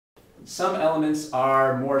some elements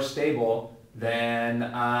are more stable than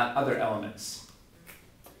other elements.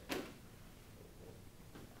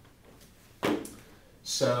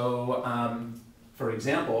 So, for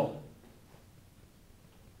example,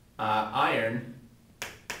 iron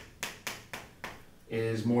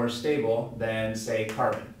is more stable than, say,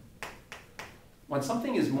 carbon. When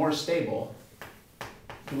something is more stable,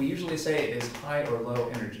 do we usually say it is high or low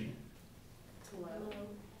energy? It's low.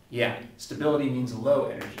 Yeah, stability means low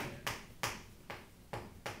energy.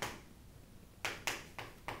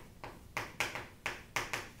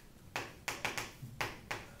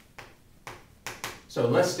 So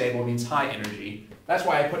less stable means high energy. That's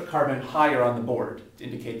why I put carbon higher on the board to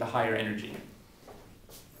indicate the higher energy.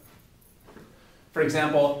 For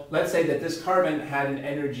example, let's say that this carbon had an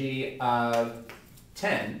energy of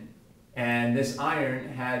 10, and this iron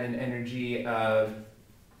had an energy of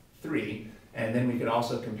 3, and then we could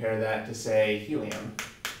also compare that to, say, helium.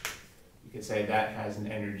 You could say that has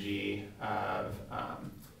an energy of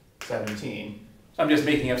 17. So I'm just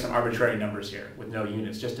making up some arbitrary numbers here with no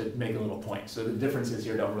units, just to make a little point. So the differences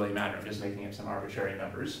here don't really matter. I'm just making up some arbitrary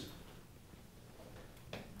numbers.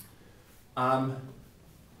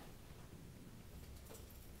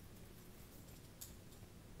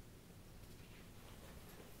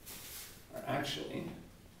 Actually,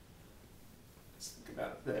 let's think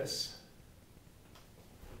about this.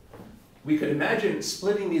 We could imagine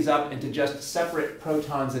splitting these up into just separate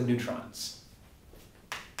protons and neutrons.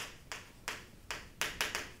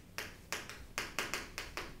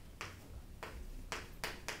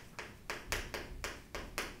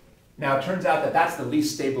 Now, it turns out that that's the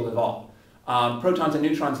least stable of all. Protons and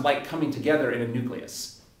neutrons like coming together in a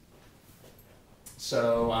nucleus.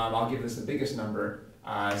 So I'll give this the biggest number,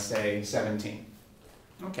 say 17.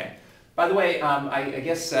 Okay. By the way, I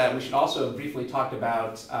guess we should also briefly talk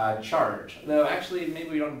about charge. Though actually, maybe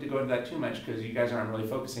we don't need to go into that too much because you guys aren't really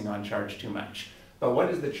focusing on charge too much. But what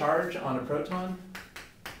is the charge on a proton?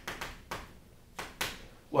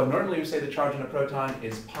 Well, normally we say the charge on a proton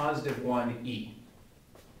is positive 1 e.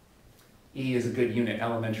 E is a good unit,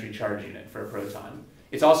 elementary charge unit for a proton.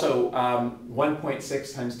 It's also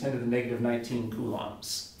 1.6 times 10 to the negative 19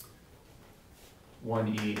 coulombs.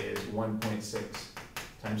 1e is 1.6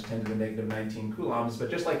 times 10 to the negative 19 coulombs. But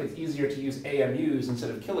just like it's easier to use AMUs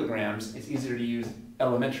instead of kilograms, it's easier to use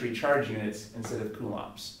elementary charge units instead of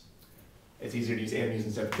coulombs. It's easier to use AMUs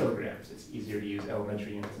instead of kilograms. It's easier to use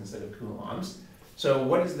elementary units instead of coulombs. So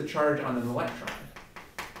what is the charge on an electron?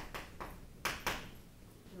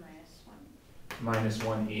 Minus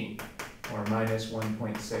 1e, or minus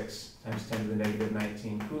 1.6 times 10 to the negative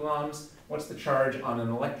 19 coulombs. What's the charge on an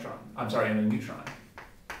electron? I'm sorry, on a neutron.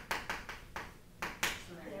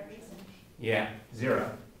 Yeah,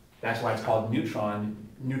 0. That's why it's called neutron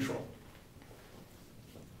neutral.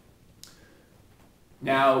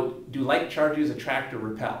 Now, do like charges attract or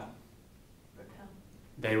repel? Repel.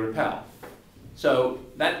 They repel. So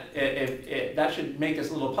that, that should make us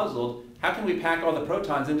a little puzzled. How can we pack all the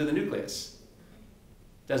protons into the nucleus?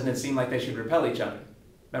 Doesn't it seem like they should repel each other?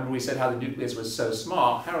 Remember we said how the nucleus was so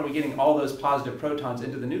small. How are we getting all those positive protons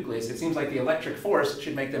into the nucleus? It seems like the electric force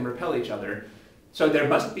should make them repel each other. So there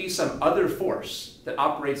must be some other force that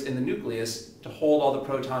operates in the nucleus to hold all the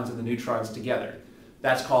protons and the neutrons together.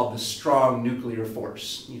 That's called the strong nuclear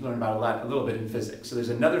force. You learn about a little bit in physics. So there's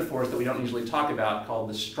another force that we don't usually talk about called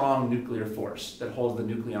the strong nuclear force that holds the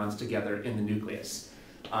nucleons together in the nucleus.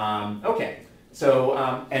 Okay. So,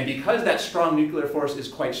 and because that strong nuclear force is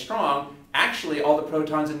quite strong, actually all the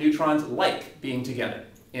protons and neutrons like being together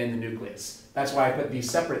in the nucleus. That's why I put these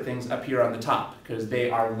separate things up here on the top, because they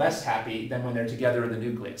are less happy than when they're together in the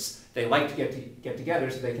nucleus. They like to get together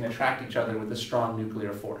so they can attract each other with a strong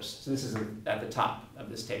nuclear force. So this is at the top of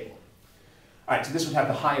this table. All right, so this would have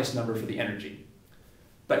the highest number for the energy.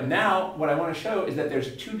 But now what I want to show is that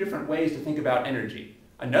there's two different ways to think about energy.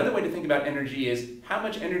 Another way to think about energy is how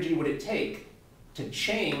much energy would it take to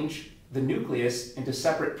change the nucleus into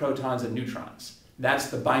separate protons and neutrons. That's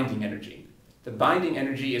the binding energy. The binding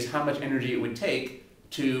energy is how much energy it would take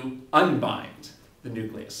to unbind the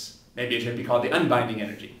nucleus. Maybe it should be called the unbinding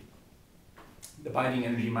energy. The binding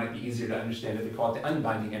energy might be easier to understand if we call it the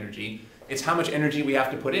unbinding energy. It's how much energy we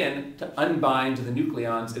have to put in to unbind the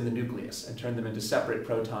nucleons in the nucleus and turn them into separate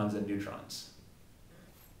protons and neutrons.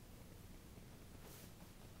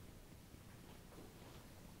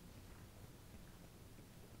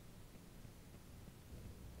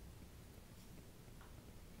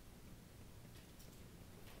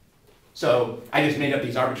 So I just made up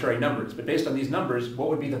these arbitrary numbers, but based on these numbers, what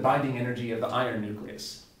would be the binding energy of the iron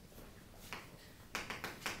nucleus?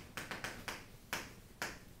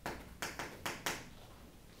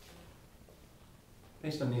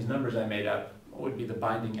 based on these numbers I made up, what would be the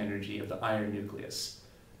binding energy of the iron nucleus?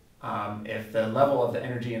 If the level of the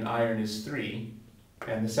energy in iron is 3,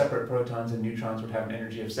 and the separate protons and neutrons would have an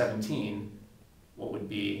energy of 17, what would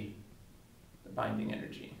be the binding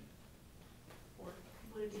energy? 4.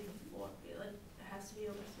 Would it be 4? Like, it has to be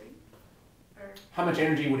over 3? Or How much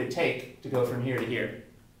energy would it take to go from here to here?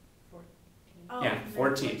 14. Oh, Yeah, then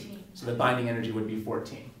 14. So the binding energy would be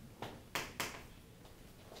 14.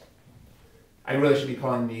 I really should be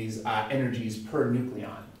calling these energies per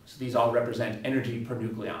nucleon. So these all represent energy per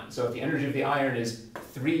nucleon. So if the energy of the iron is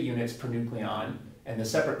 3 units per nucleon, and the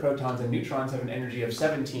separate protons and neutrons have an energy of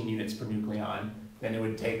 17 units per nucleon, then it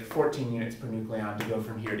would take 14 units per nucleon to go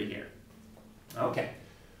from here to here. Okay.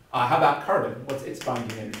 How about carbon? What's its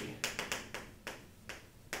binding energy?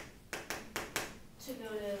 To go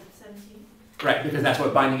to 17? Right, because that's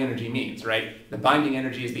what binding energy means, right? The binding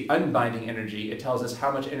energy is the unbinding energy. It tells us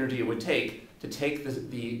how much energy it would take to take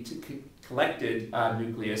the collected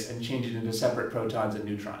nucleus and change it into separate protons and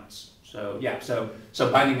neutrons. So yeah, so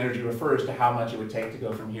binding energy refers to how much it would take to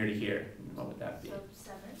go from here to here. What would that be? So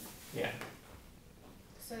 7? Yeah.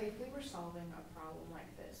 So if we were solving a problem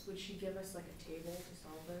like this, would she give us like a table to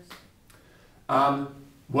solve this?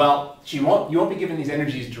 Well, you won't be given these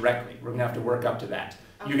energies directly. We're going to have to work up to that.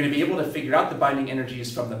 You're going to be able to figure out the binding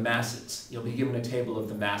energies from the masses. You'll be given a table of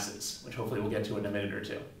the masses, which hopefully we'll get to in a minute or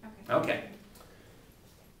two. Okay.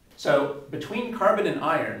 So between carbon and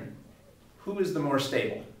iron, who is the more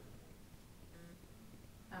stable?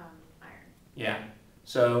 Iron. Yeah.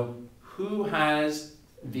 So who has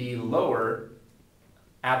the lower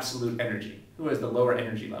absolute energy? Who has the lower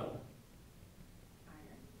energy level?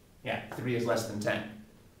 Iron. Yeah, 3 is less than 10.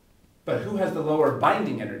 But who has the lower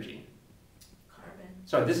binding energy? Carbon.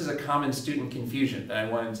 So this is a common student confusion that I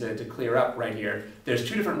wanted to clear up right here. There's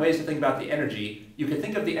 2 different ways to think about the energy. You could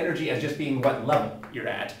think of the energy as just being what level you're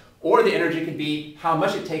at, or the energy could be how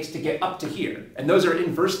much it takes to get up to here. And those are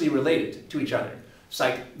inversely related to each other. It's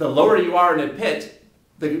like the lower you are in a pit,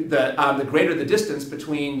 the greater the distance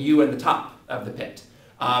between you and the top of the pit.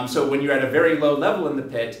 So when you're at a very low level in the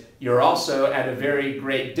pit, you're also at a very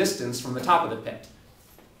great distance from the top of the pit.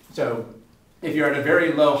 So if you're at a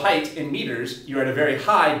very low height in meters, you're at a very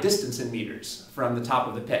high distance in meters from the top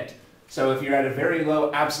of the pit. So if you're at a very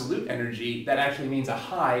low absolute energy, that actually means a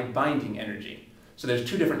high binding energy. So there's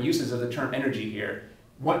 2 different uses of the term energy here.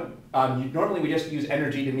 Normally we just use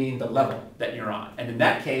energy to mean the level that you're on. And in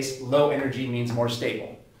that case, low energy means more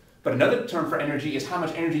stable. But another term for energy is how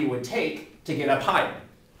much energy it would take to get up higher.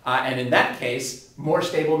 And in that case, more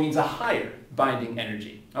stable means a higher binding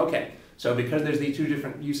energy. Okay, so because there's these 2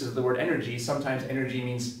 different uses of the word energy, sometimes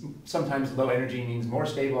low energy means more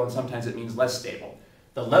stable and sometimes it means less stable.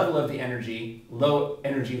 The level of the energy, low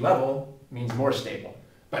energy level, means more stable.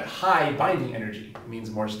 But high binding energy means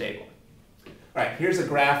more stable. All right, here's a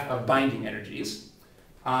graph of binding energies.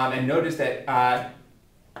 And notice that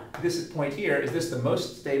this point here, is this the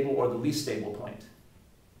most stable or the least stable point?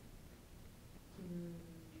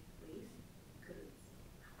 Least? Because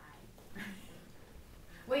it's high.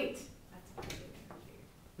 Wait. That's a energy.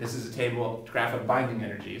 This is a graph of binding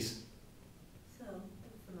energies. So,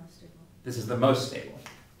 that's the most stable. This is the most stable.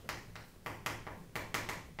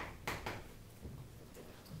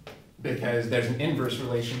 Because there's an inverse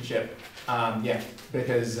relationship.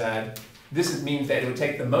 Because this means that it would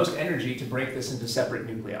take the most energy to break this into separate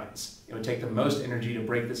nucleons. It would take the most energy to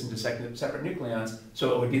break this into separate nucleons,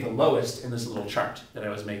 so it would be the lowest in this little chart that I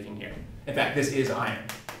was making here. In fact, this is iron.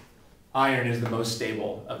 Iron is the most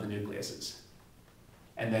stable of the nucleuses.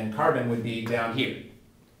 And then carbon would be down here.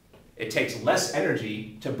 It takes less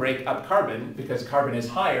energy to break up carbon because carbon is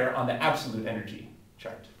higher on the absolute energy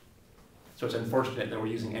chart. So it's unfortunate that we're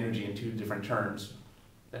using energy in 2 different terms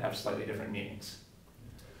that have slightly different meanings.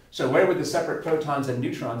 So where would the separate protons and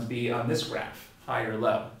neutrons be on this graph? High or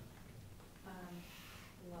low?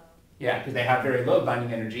 Low. Yeah, because they have very low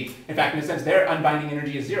binding energy. In fact, in a sense, their unbinding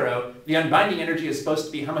energy is 0. The unbinding energy is supposed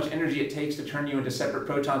to be how much energy it takes to turn you into separate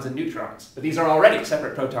protons and neutrons. But these are already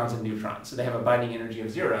separate protons and neutrons, so they have a binding energy of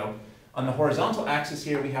 0. On the horizontal axis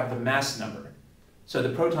here, we have the mass number. So the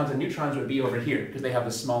protons and neutrons would be over here, because they have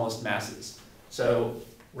the smallest masses. So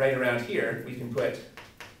right around here, we can put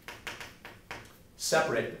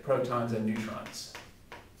separate protons and neutrons.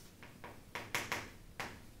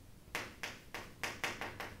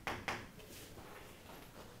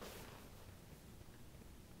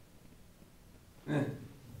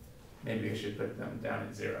 Maybe I should put them down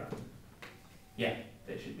at 0. Yeah,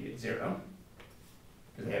 they should be at 0,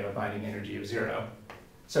 because they have a binding energy of 0.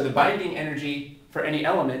 So the binding energy for any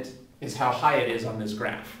element is how high it is on this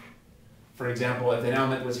graph. For example, if an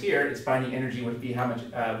element was here, its binding energy would be how much,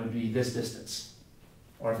 would be this distance.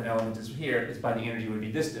 Or if an element is here, its binding energy would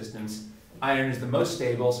be this distance. Iron is the most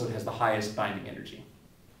stable, so it has the highest binding energy.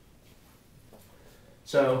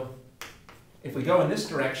 So if we go in this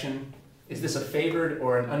direction, is this a favored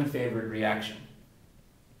or an unfavored reaction?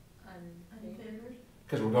 Unfavored?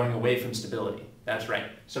 Because we're going away from stability. That's right.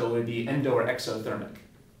 So it would be endo or exothermic.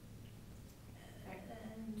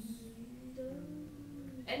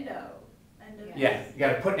 Endo. Yeah, you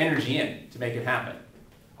got to put energy in to make it happen.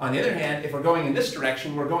 On the other hand, if we're going in this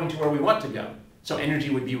direction, we're going to where we want to go. So energy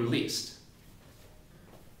would be released.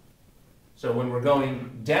 So when we're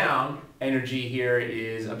going down, energy here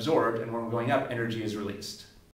is absorbed, and when we're going up, energy is released.